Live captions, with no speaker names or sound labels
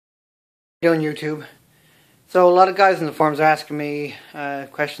Doing YouTube. So a lot of guys in the forums are asking me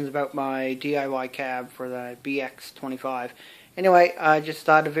questions about my DIY cab for the BX25. Anyway, I just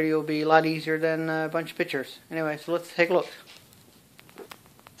thought the video would be a lot easier than a bunch of pictures. Anyway, so let's take a look.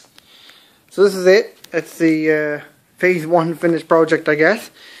 So this is it. It's the phase 1 finished project, I guess.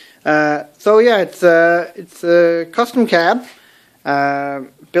 So yeah, it's a custom cab.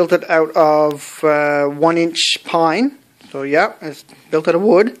 Built it out of 1-inch pine. So yeah, it's built out of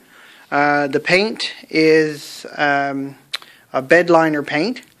wood. The paint is a bed liner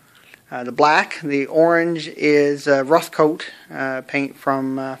paint. The black, the orange is rust coat paint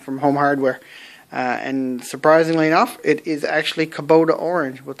from Home Hardware, and surprisingly enough, it is actually Kubota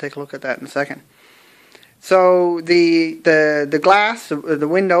orange. We'll take a look at that in a second. So the glass, the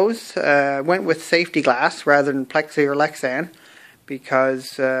windows, went with safety glass rather than plexi or Lexan,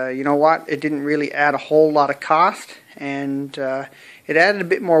 because you know what, it didn't really add a whole lot of cost, and it added a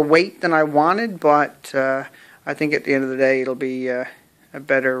bit more weight than I wanted, but I think at the end of the day it'll be a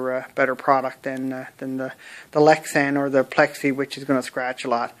better product than the Lexan or the plexi, which is going to scratch a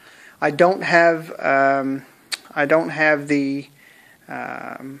lot. I don't have the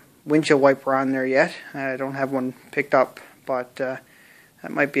windshield wiper on there yet. I don't have one picked up, but that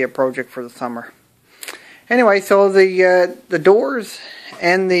might be a project for the summer. Anyway, so the doors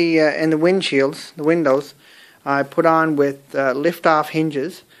and the windshields, the windows, I put on with lift-off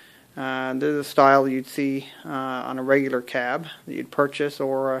hinges. They're the style you'd see on a regular cab that you'd purchase,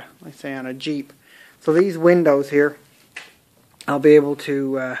 or like say on a Jeep. So these windows here, I'll be able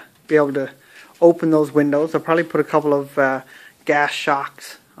to open those windows. I'll probably put a couple of gas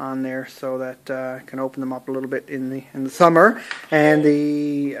shocks on there so that I can open them up a little bit in the summer. And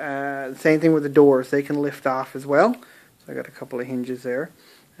the same thing with the doors; they can lift off as well. So I got a couple of hinges there.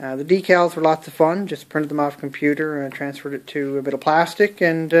 The decals were lots of fun. Just printed them off a computer and transferred it to a bit of plastic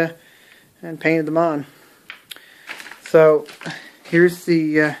and painted them on. So here's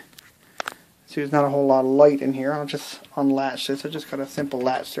the. See, there's not a whole lot of light in here. I'll just unlatch this. I just got a simple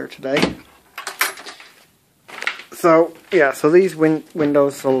latch there today. So yeah, so these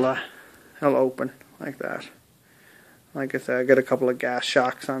windows will open like that. Like I said, I got a couple of gas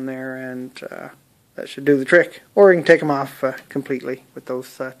shocks on there, and that should do the trick. Or you can take them off completely with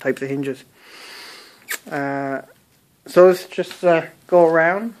those types of hinges. So let's just go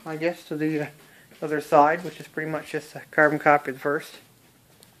around, I guess, to the other side, which is pretty much just a carbon copy of the first.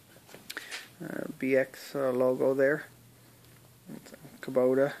 BX logo there. It's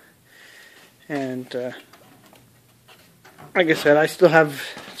Kubota. And like I said, I still have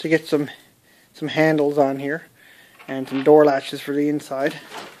to get some handles on here and some door latches for the inside.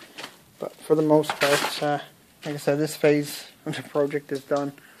 But for the most part, like I said, this phase of the project is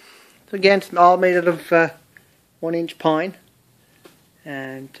done. So again, it's all made out of 1-inch pine,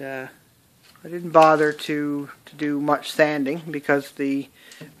 and I didn't bother to do much sanding because the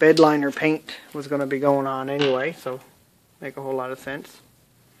bed liner paint was going to be going on anyway, so make a whole lot of sense.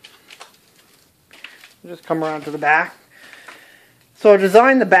 I'll just come around to the back. So I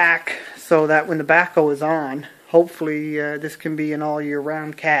designed the back so that when the backhoe is on, hopefully this can be an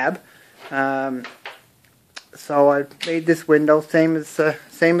all-year-round cab. So I made this window same as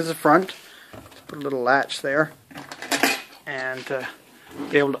the front. Just put a little latch there, and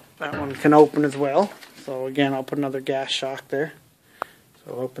be able to, that one can open as well. So again, I'll put another gas shock there.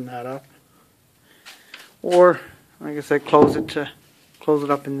 So open that up, or like I said, close it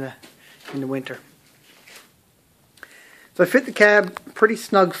up in the winter. So I fit the cab pretty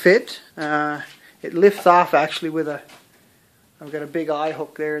snug fit. It lifts off actually with I've got a big eye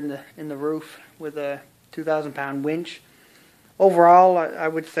hook there in the roof with a 2,000-pound winch. Overall, I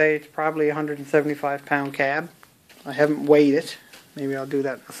would say it's probably a 175-pound cab. I haven't weighed it. Maybe I'll do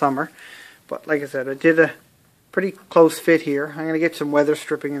that in the summer. But like I said, I did a pretty close fit here. I'm going to get some weather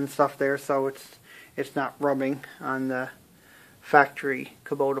stripping and stuff there, so it's not rubbing on the factory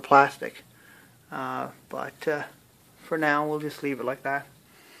Kubota plastic. But for now, we'll just leave it like that.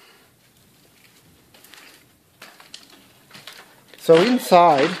 So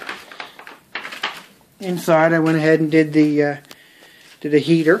inside I went ahead and did a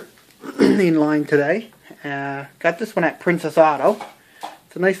heater in line today. Got this one at Princess Auto.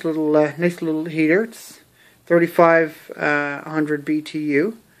 It's a nice little heater. It's 3500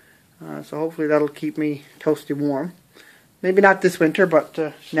 BTU. So hopefully that'll keep me toasty warm. Maybe not this winter, but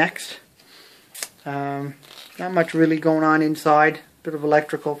next. Not much really going on inside. Bit of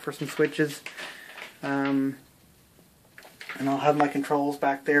electrical for some switches. And I'll have my controls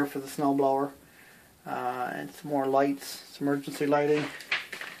back there for the snowblower, and some more lights, some emergency lighting.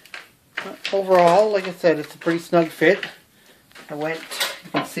 But overall, like I said, it's a pretty snug fit. You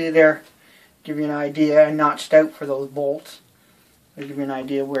can see there, give you an idea, and notched out for those bolts. I'll give you an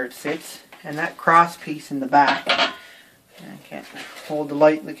idea where it sits. And that cross piece in the back, I can't hold the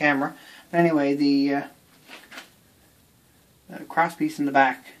light in the camera. Anyway, the cross piece in the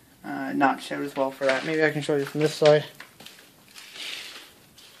back notched out as well for that. Maybe I can show you from this side.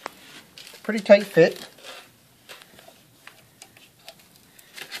 Pretty tight fit.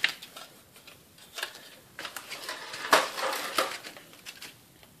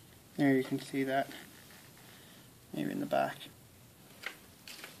 There you can see that. Maybe in the back.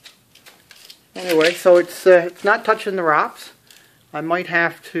 Anyway, so it's not touching the wraps. I might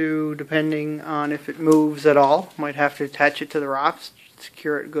have to, depending on if it moves at all, might have to attach it to the wraps,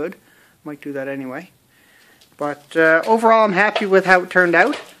 secure it good. Might do that anyway. But overall, I'm happy with how it turned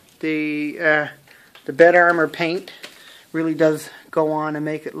out. The bed armor paint really does go on and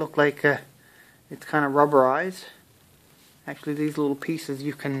make it look like it's kind of rubberized. Actually, these little pieces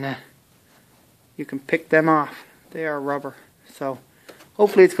you can pick them off. They are rubber. So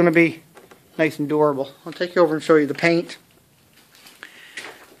hopefully it's going to be nice and durable. I'll take you over and show you the paint.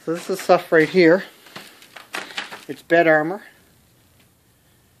 So this is stuff right here. It's bed armor.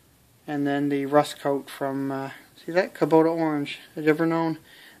 And then the rust coat from, see that? Kubota orange. Have you ever known?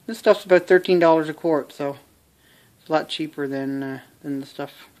 This stuff's about $13 a quart, so it's a lot cheaper than the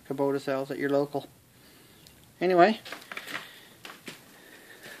stuff Kubota sells at your local. Anyway,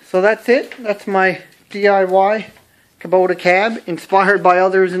 so that's it. That's my DIY Kubota cab, inspired by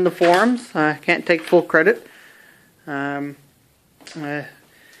others in the forums. I can't take full credit. A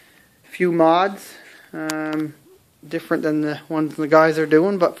few mods, different than the ones the guys are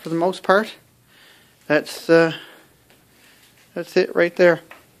doing, but for the most part, that's it right there.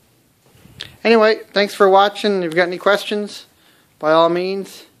 Anyway, thanks for watching. If you've got any questions, by all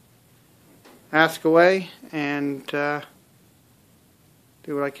means, ask away, and do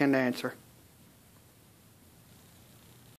what I can to answer.